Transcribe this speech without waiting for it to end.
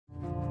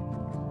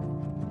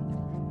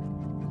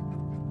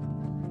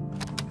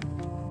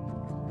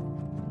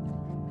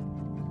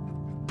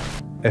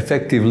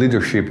Effective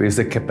leadership is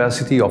the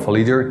capacity of a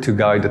leader to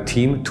guide a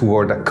team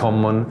toward a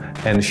common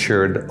and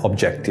shared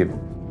objective.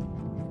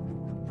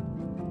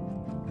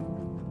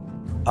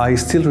 I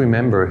still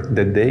remember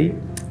the day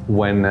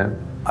when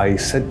I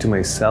said to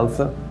myself,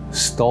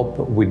 stop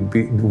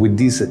with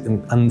this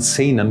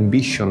insane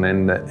ambition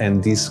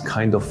and this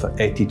kind of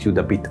attitude,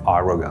 a bit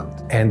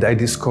arrogant. And I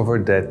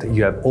discovered that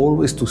you have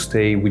always to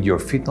stay with your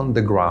feet on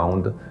the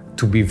ground,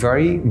 to be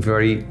very,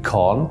 very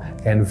calm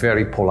and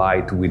very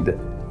polite with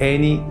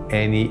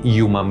any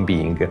human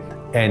being,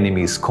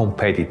 enemies,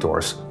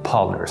 competitors,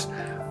 partners.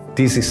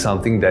 This is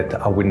something that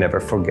I will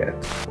never forget.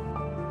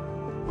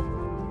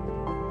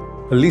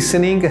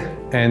 Listening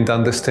and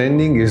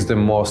understanding is the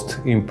most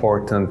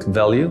important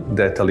value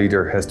that a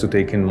leader has to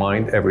take in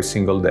mind every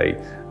single day,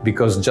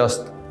 because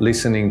just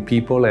listening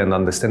people and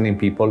understanding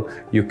people,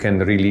 you can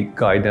really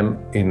guide them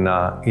in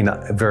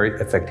a very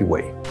effective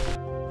way.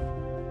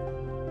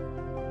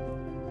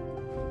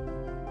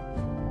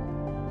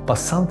 But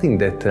something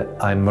that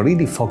I'm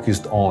really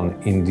focused on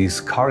in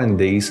these current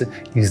days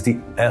is the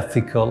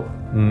ethical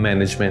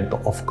management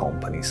of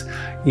companies.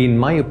 In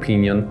my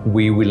opinion,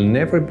 we will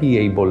never be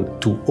able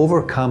to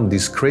overcome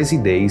these crazy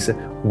days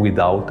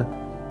without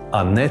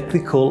an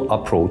ethical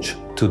approach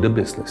to the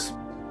business.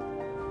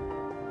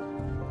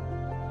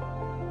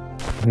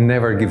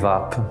 Never give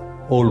up,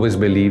 always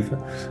believe.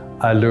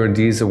 I learned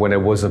this when I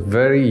was a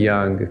very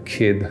young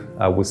kid.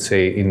 I would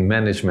say in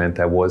management,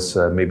 I was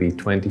maybe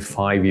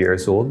 25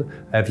 years old.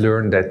 I've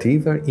learned that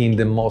even in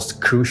the most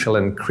crucial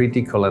and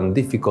critical and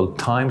difficult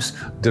times,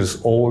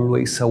 there's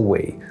always a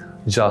way.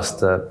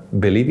 Just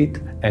believe it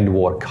and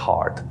work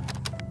hard.